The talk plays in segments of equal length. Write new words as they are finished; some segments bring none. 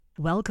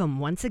Welcome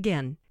once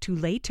again to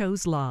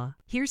Leto's Law.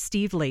 Here's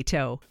Steve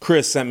Leto.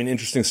 Chris sent me an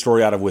interesting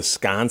story out of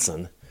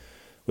Wisconsin.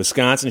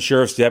 Wisconsin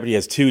Sheriff's Deputy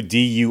has 2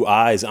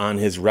 DUIs on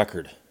his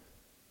record.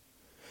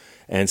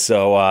 And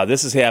so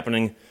this is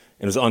happening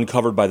and was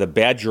uncovered by the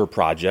Badger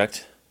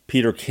Project.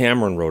 Peter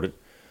Cameron wrote it.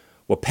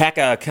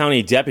 Waupaca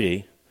County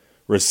Deputy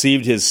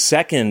received his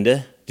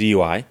second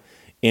DUI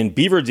in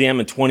Beaver Dam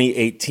in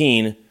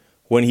 2018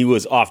 when he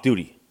was off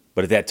duty.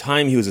 But at that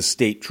time, he was a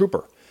state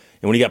trooper.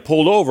 And when he got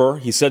pulled over,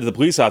 he said to the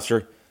police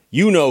officer,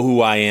 "You know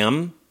who I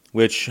am,"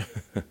 which is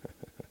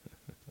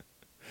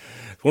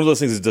one of those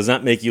things that does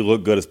not make you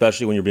look good,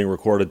 especially when you're being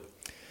recorded.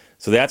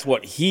 So that's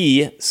what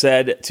he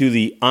said to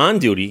the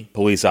on-duty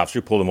police officer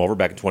who pulled him over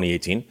back in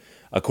 2018,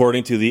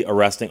 according to the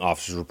arresting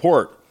officer's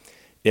report.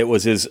 It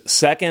was his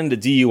second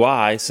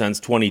DUI since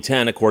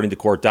 2010, according to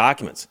court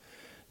documents.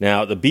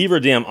 Now, the Beaver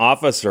Dam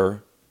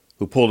officer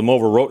who pulled him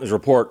over wrote in his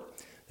report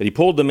that he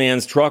pulled the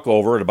man's truck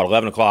over at about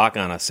 11 o'clock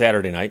on a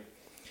Saturday night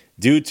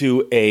due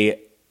to a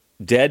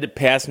dead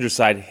passenger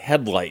side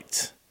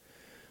headlight.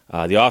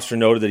 The officer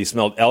noted that he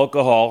smelled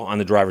alcohol on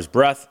the driver's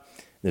breath,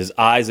 and his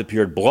eyes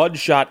appeared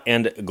bloodshot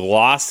and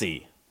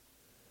glossy.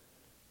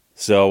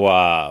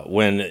 So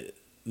when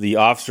the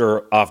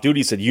officer off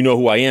duty said, "You know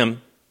who I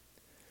am,"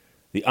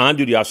 the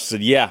on-duty officer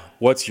said, "Yeah,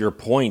 what's your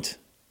point?"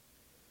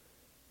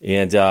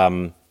 And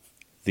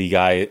the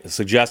guy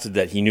suggested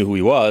that he knew who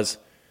he was,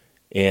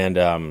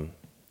 and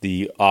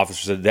the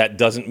officer said, "That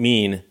doesn't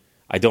mean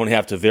I don't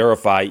have to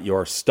verify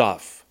your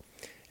stuff."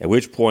 At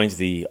which point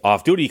the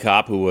off-duty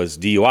cop, who was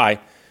DUI,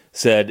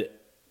 said,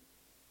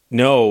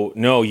 No,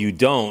 you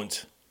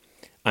don't.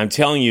 I'm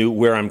telling you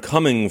where I'm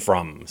coming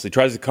from." So he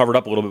tries to cover it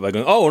up a little bit by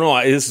going, "Oh,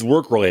 no, this is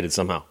work-related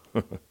somehow."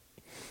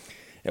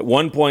 At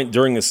one point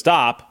during the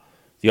stop,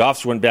 the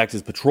officer went back to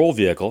his patrol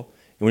vehicle,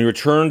 and when he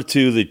returned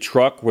to the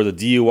truck where the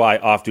DUI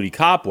off-duty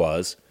cop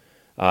was,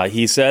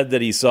 he said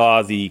that he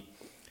saw the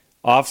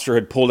officer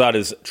had pulled out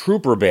his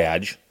trooper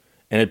badge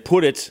and had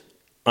put it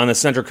on the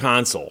center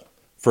console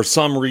for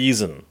some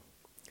reason.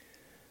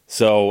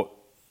 So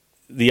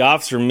the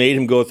officer made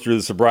him go through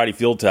the sobriety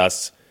field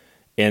tests,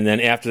 and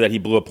then after that he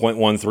blew a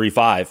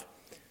 .135.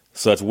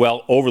 So that's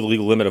well over the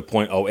legal limit of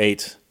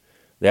 .08.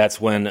 That's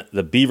when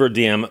the Beaver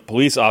Dam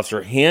police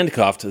officer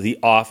handcuffed the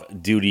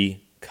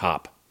off-duty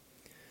cop.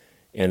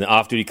 And the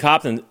off-duty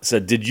cop then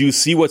said, "Did you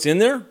see what's in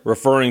there?"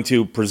 referring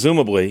to,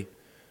 presumably,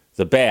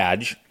 the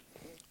badge.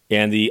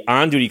 And the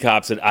on-duty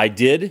cop said, "I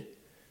did,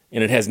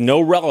 and it has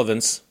no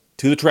relevance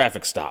to the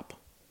traffic stop."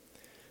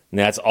 And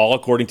that's all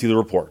according to the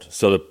report.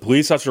 So the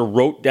police officer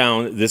wrote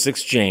down this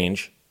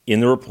exchange in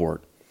the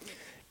report.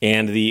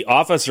 And the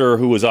officer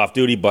who was off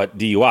duty but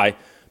DUI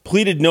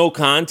pleaded no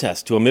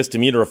contest to a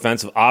misdemeanor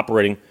offense of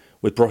operating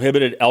with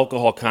prohibited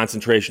alcohol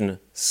concentration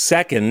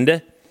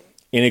second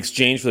in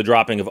exchange for the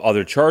dropping of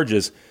other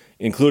charges,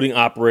 including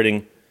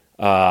operating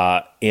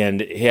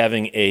and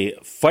having a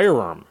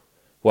firearm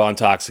while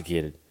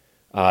intoxicated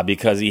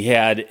because he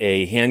had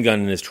a handgun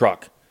in his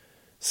truck.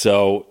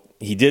 So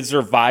he did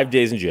serve 5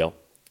 days in jail,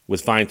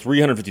 was fined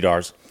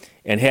 $350,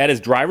 and had his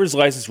driver's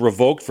license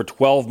revoked for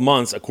 12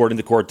 months, according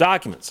to court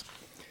documents.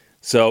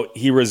 So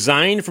he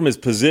resigned from his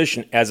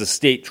position as a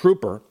state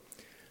trooper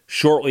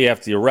shortly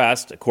after the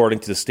arrest, according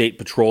to the State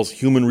Patrol's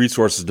Human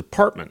Resources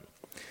Department.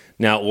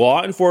 Now,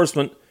 law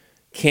enforcement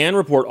can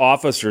report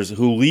officers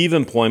who leave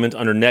employment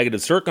under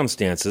negative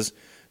circumstances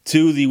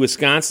to the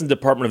Wisconsin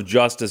Department of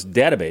Justice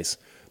database,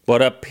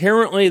 but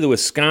apparently the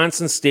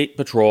Wisconsin State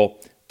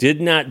Patrol did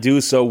not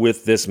do so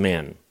with this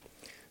man.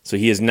 So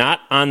he is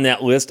not on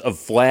that list of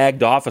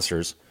flagged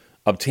officers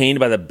obtained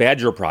by the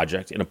Badger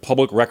Project in a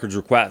public records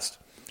request.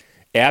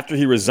 After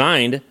he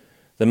resigned,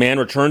 the man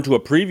returned to a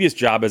previous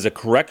job as a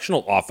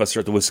correctional officer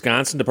at the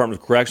Wisconsin Department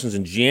of Corrections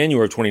in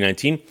January of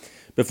 2019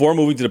 before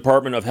moving to the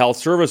Department of Health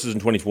Services in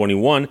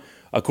 2021,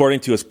 according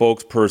to a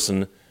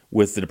spokesperson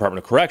with the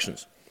Department of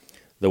Corrections.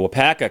 The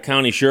Waupaca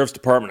County Sheriff's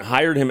Department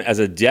hired him as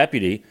a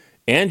deputy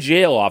and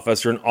jail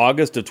officer in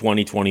August of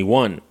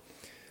 2021.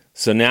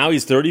 So now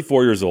he's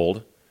 34 years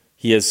old.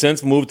 He has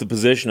since moved to the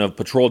position of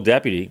patrol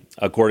deputy,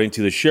 according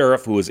to the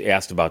sheriff who was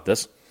asked about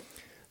this.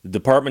 The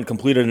department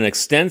completed an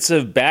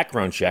extensive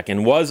background check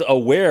and was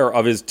aware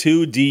of his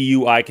 2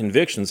 DUI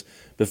convictions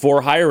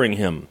before hiring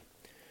him.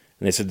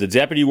 And they said the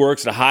deputy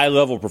works at a high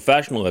level of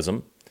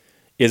professionalism,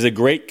 is a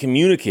great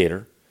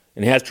communicator,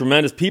 and has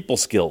tremendous people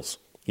skills.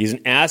 He's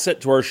an asset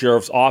to our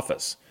sheriff's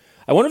office.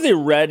 I wonder if they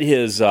read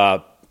his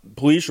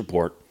police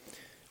report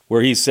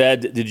where he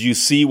said, "Did you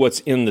see what's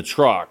in the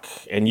truck?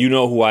 And you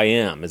know who I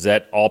am." Is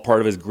that all part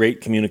of his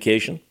great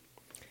communication?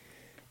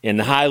 And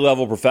the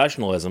high-level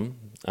professionalism,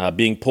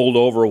 being pulled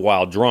over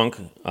while drunk,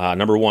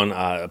 number one,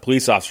 a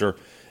police officer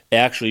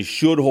actually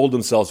should hold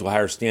themselves to a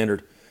higher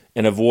standard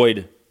and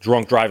avoid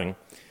drunk driving.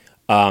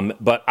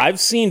 But I've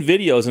seen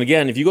videos, and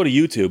again, if you go to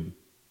YouTube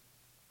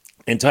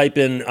and type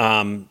in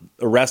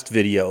arrest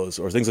videos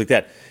or things like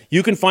that,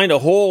 you can find a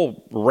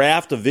whole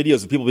raft of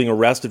videos of people being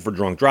arrested for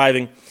drunk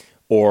driving,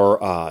 or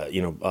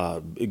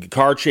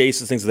car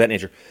chases, things of that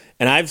nature.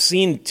 And I've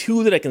seen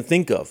 2 that I can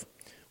think of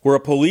where a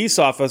police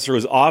officer who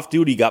was off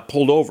duty got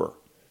pulled over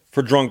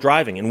for drunk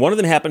driving. And one of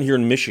them happened here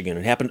in Michigan.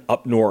 It happened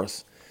up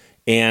north.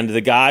 And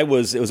the guy it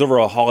was over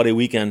a holiday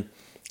weekend,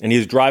 and he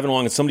was driving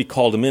along, and somebody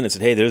called him in and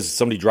said, hey, there's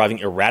somebody driving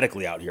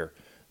erratically out here.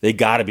 They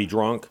got to be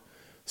drunk.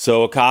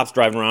 So a cop's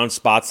driving around,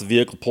 spots the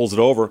vehicle, pulls it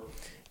over.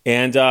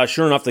 And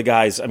sure enough, this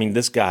guy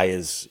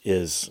is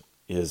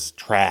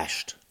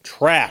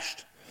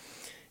trashed.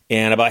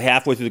 And about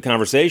halfway through the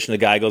conversation, the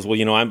guy goes,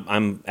 well,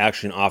 I'm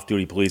actually an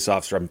off-duty police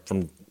officer. I'm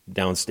from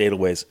downstate a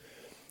ways.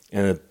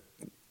 And the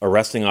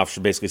arresting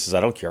officer basically says,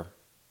 I don't care.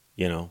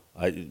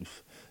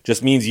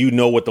 Just means you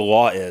know what the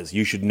law is.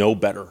 You should know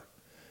better.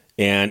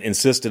 And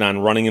insisted on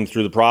running him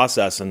through the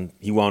process, and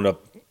he wound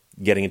up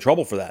getting in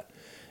trouble for that.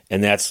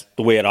 And that's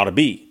the way it ought to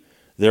be.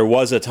 There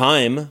was a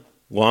time,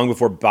 long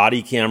before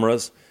body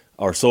cameras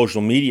or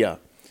social media,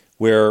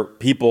 where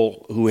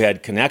people who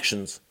had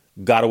connections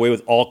got away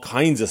with all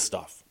kinds of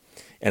stuff.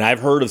 And I've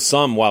heard of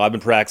some, while I've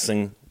been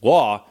practicing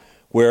law,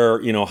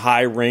 where,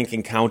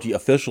 high-ranking county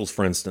officials,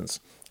 for instance,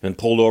 have been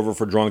pulled over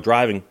for drunk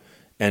driving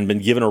and been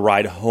given a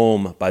ride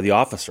home by the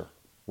officer,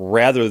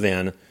 rather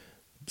than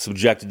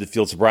subjected to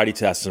field sobriety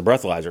tests and a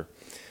breathalyzer.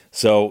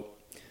 So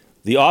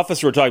the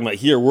officer we're talking about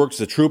here works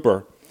as a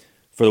trooper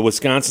for the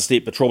Wisconsin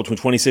State Patrol between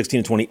 2016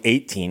 and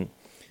 2018.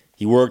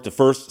 He worked the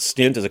first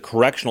stint as a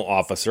correctional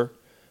officer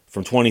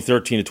from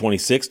 2013 to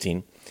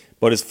 2016.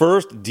 But his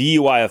first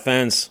DUI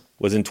offense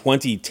was in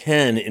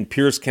 2010 in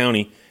Pierce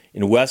County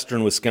in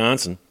western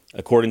Wisconsin,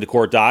 according to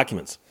court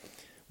documents.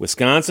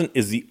 Wisconsin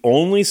is the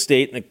only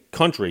state in the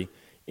country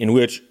in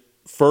which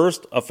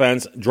first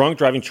offense drunk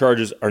driving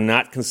charges are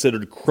not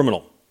considered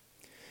criminal.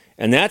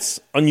 And that's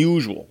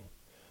unusual.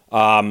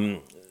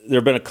 There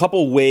have been a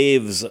couple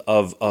waves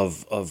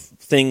of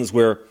things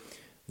where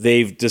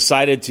they've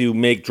decided to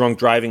make drunk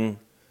driving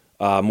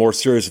more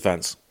serious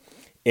offense.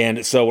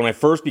 And so when I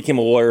first became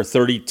a lawyer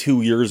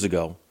 32 years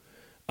ago,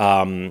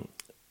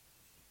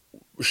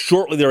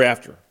 shortly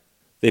thereafter,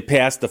 they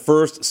passed the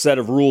first set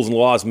of rules and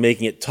laws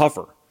making it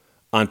tougher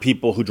on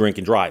people who drink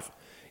and drive.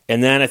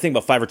 And then I think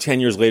about 5 or 10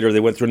 years later, they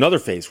went through another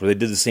phase where they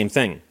did the same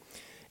thing.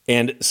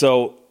 And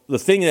so the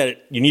thing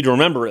that you need to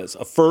remember is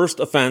a first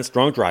offense,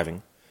 drunk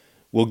driving,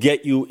 will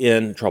get you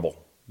in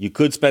trouble. You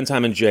could spend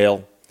time in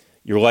jail.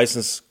 Your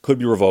license could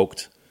be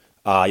revoked.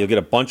 You'll get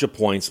a bunch of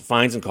points,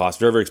 fines and costs,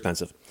 very, very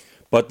expensive.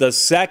 But the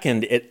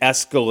second, it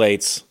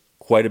escalates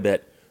quite a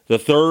bit. The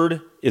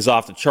third is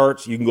off the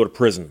charts. You can go to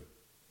prison.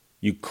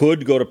 You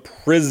could go to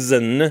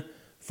prison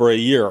for a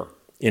year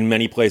in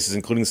many places,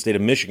 including the state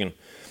of Michigan.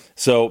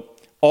 So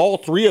all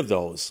three of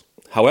those,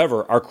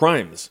 however, are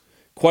crimes.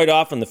 Quite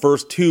often, the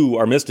first two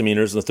are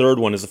misdemeanors, and the third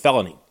one is a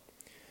felony.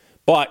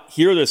 But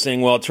here they're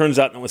saying, well, it turns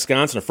out in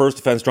Wisconsin, a first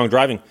offense drunk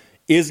driving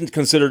isn't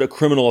considered a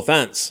criminal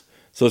offense.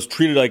 So it's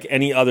treated like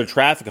any other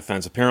traffic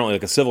offense, apparently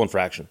like a civil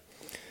infraction.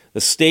 The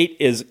state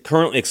is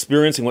currently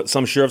experiencing what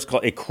some sheriffs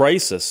call a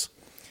crisis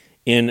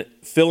in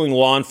filling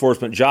law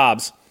enforcement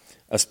jobs,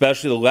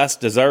 especially the less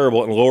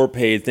desirable and lower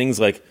paid things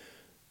like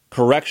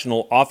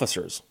correctional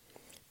officers.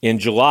 In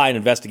July, an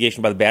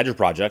investigation by the Badger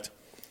Project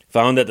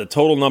found that the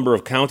total number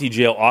of county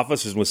jail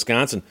officers in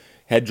Wisconsin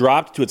had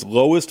dropped to its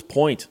lowest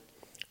point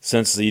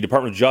since the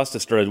Department of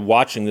Justice started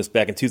watching this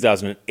back in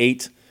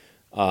 2008.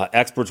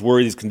 Experts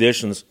worry these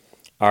conditions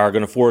are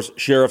going to force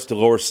sheriffs to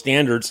lower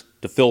standards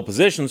to fill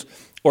positions,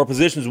 or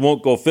positions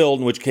won't go filled,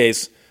 in which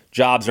case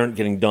jobs aren't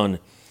getting done.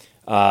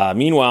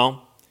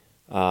 Meanwhile,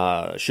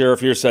 Sheriff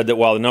here said that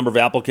while the number of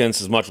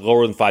applicants is much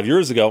lower than 5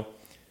 years ago,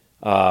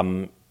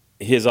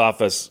 his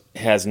office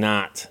has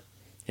not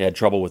had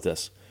trouble with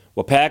this.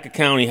 Waupaca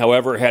County,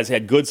 however, has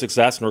had good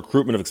success in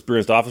recruitment of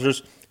experienced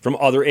officers from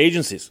other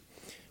agencies.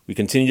 We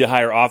continue to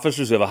hire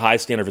officers who have a high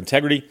standard of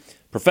integrity,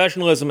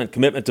 professionalism, and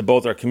commitment to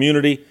both our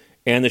community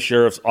and the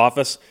sheriff's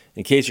office.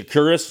 In case you're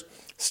curious,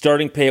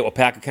 starting pay at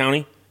Waupaca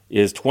County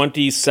is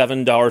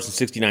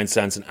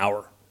 $27.69 an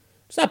hour.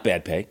 It's not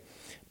bad pay.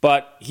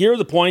 But here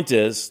the point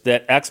is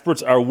that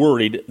experts are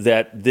worried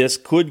that this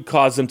could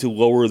cause them to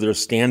lower their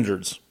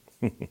standards.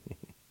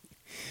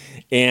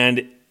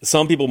 And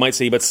some people might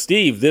say, but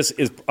Steve, this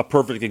is a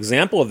perfect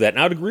example of that.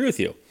 And I would agree with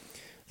you.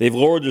 They've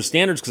lowered their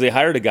standards because they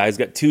hired a guy who's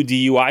got 2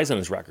 DUIs on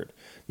his record.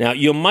 Now,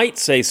 you might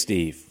say,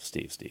 Steve.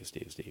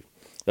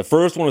 The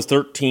first one was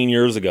 13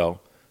 years ago.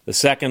 The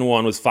second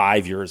one was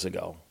 5 years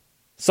ago.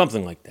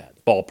 Something like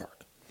that,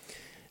 ballpark.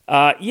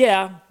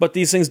 Yeah, but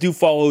these things do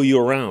follow you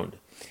around.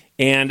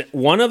 And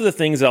one of the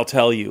things I'll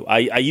tell you,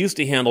 I used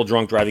to handle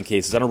drunk driving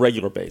cases on a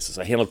regular basis.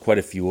 I handled quite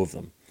a few of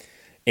them.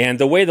 And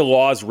the way the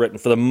law is written,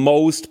 for the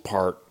most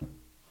part,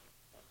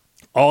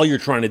 all you're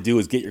trying to do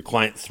is get your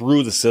client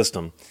through the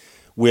system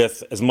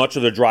with as much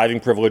of their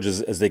driving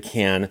privileges as they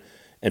can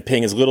and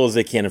paying as little as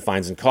they can in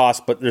fines and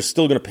costs, but they're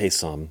still going to pay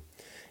some.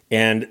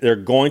 And they're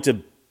going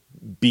to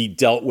be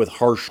dealt with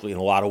harshly in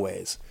a lot of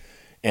ways.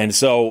 And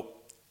so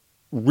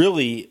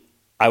really,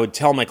 I would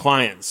tell my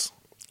clients,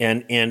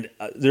 and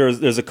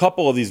there's a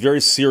couple of these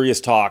very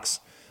serious talks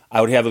I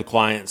would have with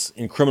clients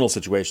in criminal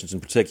situations in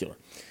particular,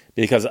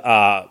 because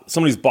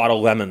somebody's bought a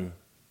lemon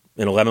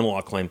in a lemon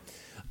law claim.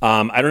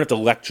 I don't have to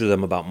lecture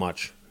them about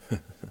much.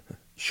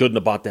 Shouldn't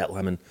have bought that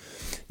lemon.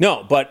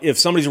 No, but if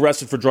somebody's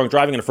arrested for drunk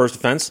driving in a first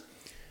offense,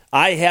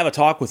 I have a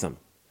talk with them.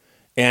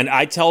 And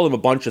I tell them a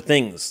bunch of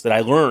things that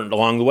I learned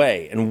along the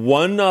way. And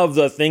one of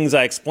the things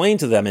I explain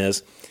to them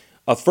is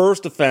a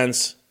first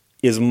offense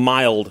is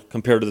mild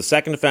compared to the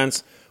second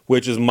offense,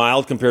 which is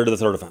mild compared to the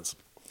third offense.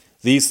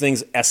 These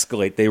things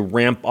escalate. They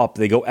ramp up.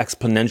 They go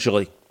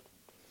exponentially.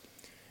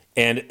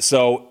 And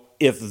so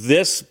if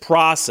this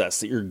process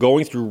that you're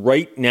going through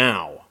right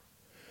now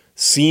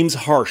seems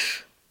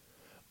harsh,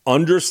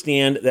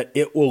 understand that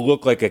it will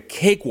look like a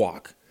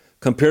cakewalk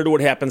compared to what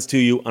happens to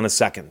you on a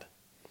second.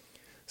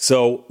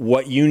 So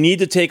what you need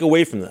to take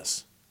away from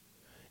this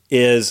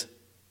is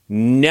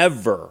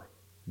never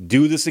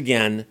do this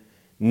again.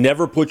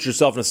 Never put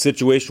yourself in a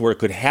situation where it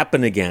could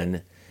happen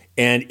again.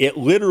 And it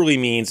literally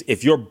means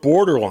if you're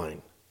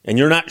borderline and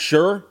you're not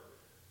sure,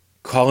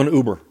 call an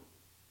Uber.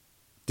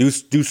 Do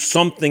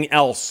something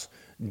else.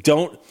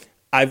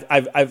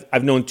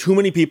 I've known too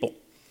many people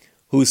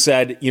who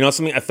said, you know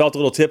something, I felt a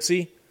little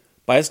tipsy,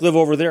 but I just live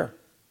over there.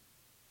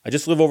 I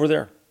just live over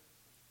there.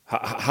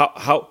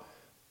 How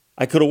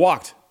I could have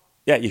walked.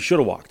 Yeah, you should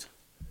have walked.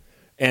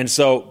 And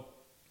so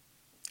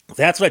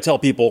that's what I tell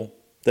people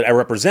that I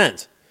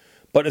represent.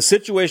 But in a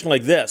situation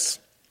like this,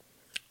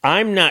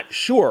 I'm not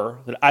sure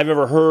that I've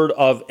ever heard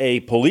of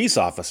a police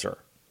officer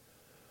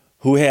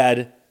who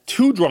had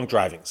 2 drunk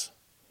drivings.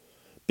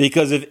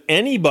 Because if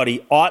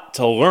anybody ought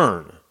to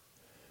learn,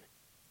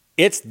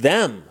 it's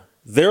them.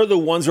 They're the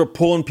ones who are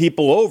pulling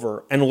people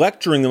over and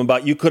lecturing them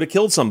about you could have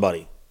killed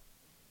somebody.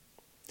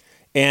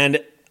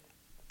 And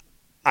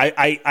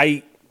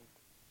I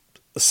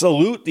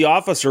salute the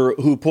officer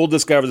who pulled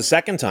this guy over the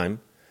second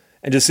time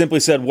and just simply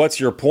said, what's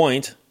your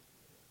point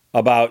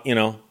about,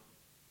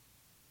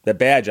 that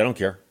badge? I don't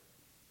care.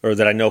 Or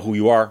that I know who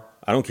you are.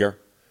 I don't care.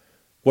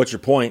 What's your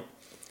point?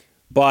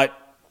 But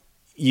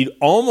you'd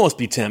almost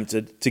be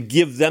tempted to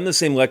give them the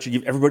same lecture you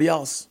give everybody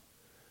else.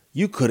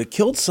 You could have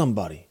killed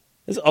somebody.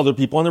 There's other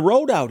people on the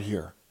road out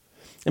here.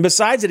 And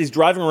besides that, he's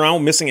driving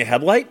around missing a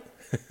headlight.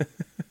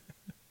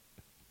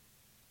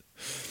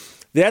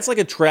 That's like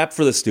a trap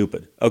for the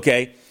stupid,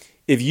 okay?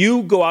 If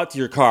you go out to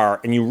your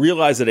car and you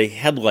realize that a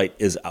headlight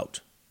is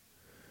out,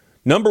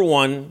 number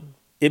one,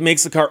 it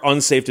makes the car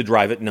unsafe to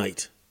drive at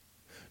night.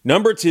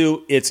 Number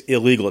two, it's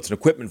illegal. It's an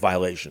equipment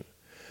violation.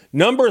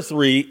 Number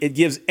three, it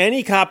gives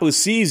any cop who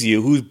sees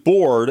you who's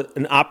bored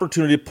an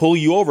opportunity to pull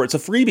you over. It's a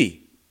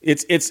freebie.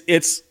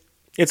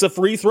 It's a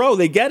free throw.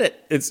 They get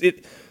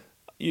it.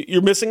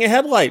 You're missing a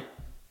headlight.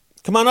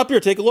 Come on up here,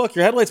 take a look.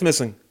 Your headlight's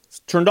missing. It's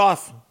turned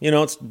off.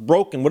 It's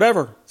broken,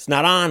 whatever. It's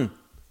not on.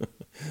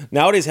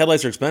 Nowadays,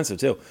 headlights are expensive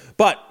too.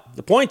 But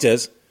the point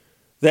is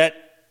that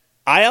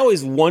I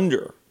always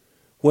wonder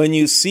when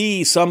you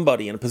see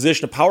somebody in a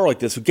position of power like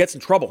this who gets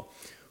in trouble,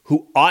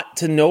 who ought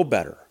to know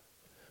better,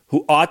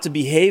 who ought to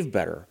behave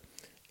better,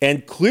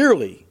 and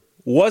clearly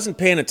wasn't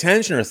paying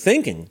attention or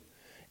thinking.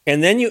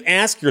 And then you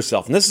ask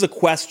yourself, and this is a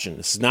question,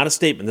 this is not a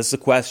statement, this is a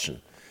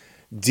question.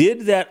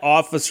 Did that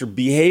officer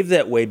behave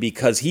that way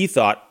because he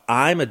thought,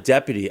 I'm a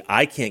deputy,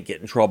 I can't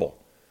get in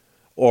trouble?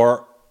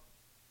 Or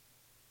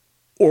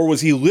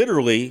was he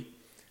literally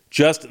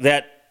just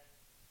that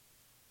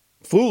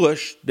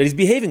foolish that he's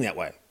behaving that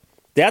way?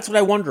 That's what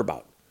I wonder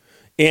about.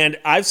 And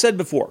I've said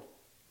before,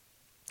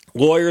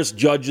 lawyers,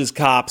 judges,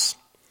 cops,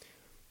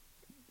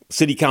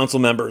 city council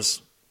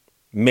members,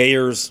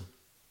 mayors,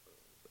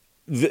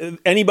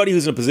 anybody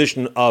who's in a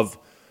position of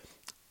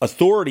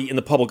authority in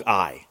the public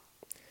eye.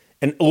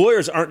 And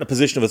lawyers aren't in a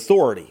position of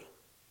authority,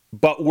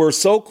 but we're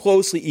so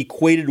closely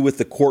equated with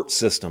the court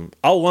system.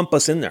 I'll lump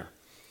us in there.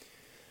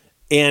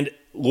 And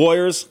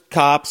lawyers,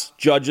 cops,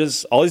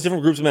 judges, all these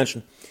different groups I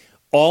mentioned,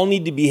 all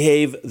need to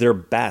behave their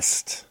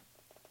best.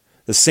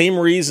 The same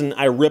reason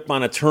I rip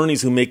on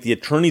attorneys who make the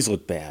attorneys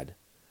look bad.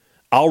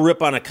 I'll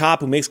rip on a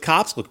cop who makes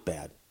cops look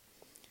bad.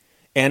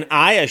 And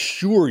I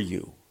assure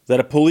you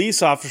that a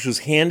police officer who's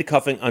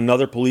handcuffing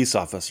another police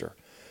officer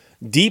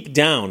deep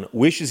down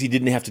wishes he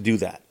didn't have to do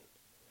that.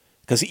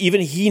 Because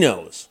even he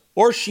knows,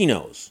 or she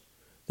knows,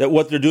 that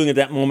what they're doing at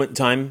that moment in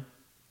time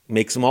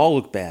makes them all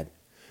look bad.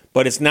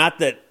 But it's not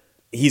that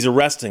he's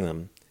arresting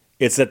them.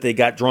 It's that they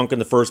got drunk in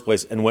the first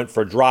place and went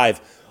for a drive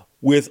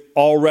with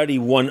already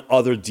one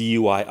other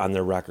DUI on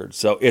their record.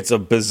 So it's a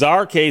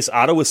bizarre case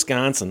out of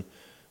Wisconsin.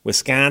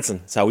 Wisconsin,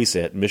 that's how we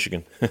say it,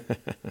 Michigan.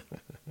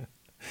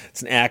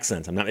 It's an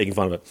accent. I'm not making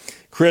fun of it.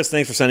 Chris,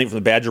 thanks for sending it from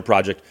the Badger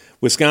Project.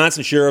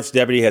 Wisconsin Sheriff's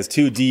Deputy has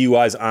 2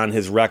 DUIs on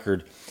his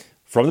record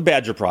from the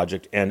Badger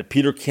Project, and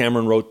Peter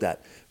Cameron wrote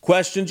that.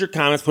 Questions or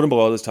comments, put them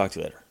below. Let's talk to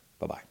you later.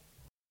 Bye-bye.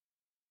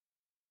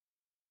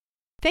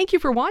 Thank you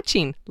for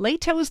watching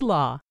Leto's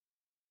Law.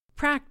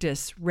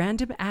 Practice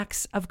random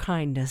acts of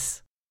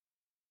kindness.